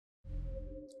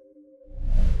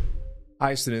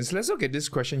Hi students, let's look at this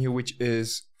question here, which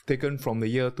is taken from the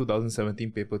year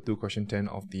 2017 paper 2 question 10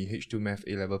 of the H2 Math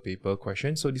A-level paper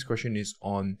question. So this question is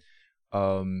on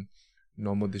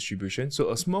normal distribution.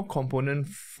 So a small component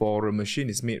for a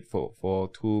machine is made for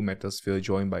two metal spheres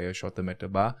joined by a shorter metal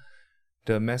bar.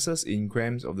 The masses in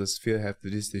grams of the sphere have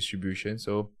this distribution.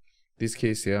 So this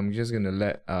case here, I'm just gonna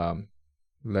let the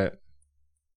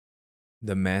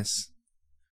mass,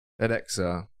 let X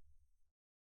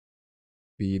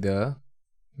be the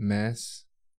mass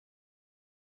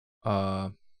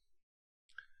of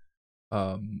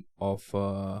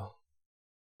a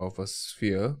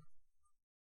sphere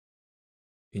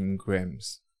in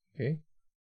grams. Okay,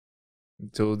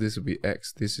 so this will be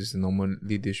X. This is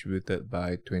normally distributed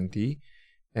by 20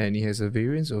 and it has a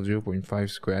variance of 0.5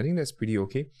 square. I think that's pretty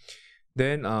okay.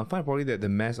 Then find probably that the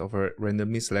mass of a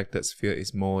randomly selected sphere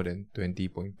is more than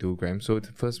 20.2 grams. So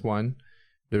the first one,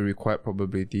 the required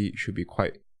probability should be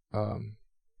quite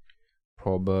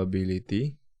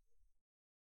probability,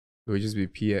 it will just be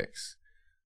px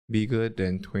bigger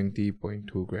than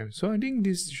 20.2 grams. So I think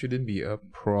this shouldn't be a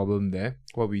problem there.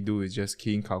 What we do is just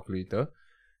key in calculator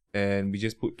and we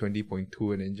just put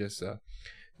 20.2 and then just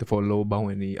for lower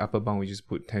bound and the upper bound we just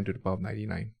put 10 to the power of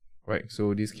 99, right?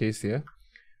 So this case here,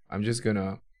 I'm just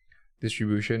gonna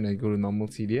distribution and go to normal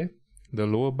CDF. The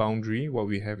lower boundary, what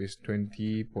we have is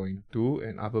 20.2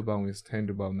 and upper bound is 10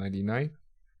 to the power of 99.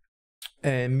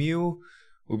 And mu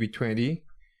will be 20.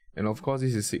 And of course,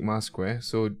 this is sigma square.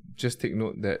 So just take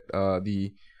note that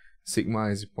the sigma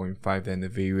is 0.5 and the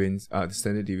variance, the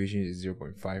standard deviation is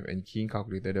 0.5. And key in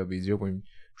calculator, that will be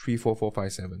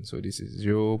 0.34457. So this is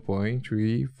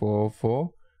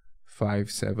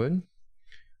 0.34457.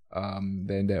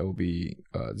 Then that will be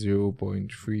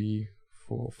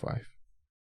 0.345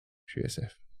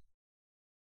 3SF.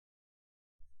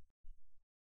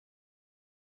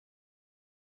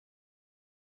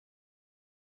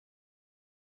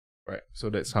 Right, so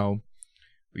that's how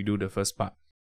we do the first part.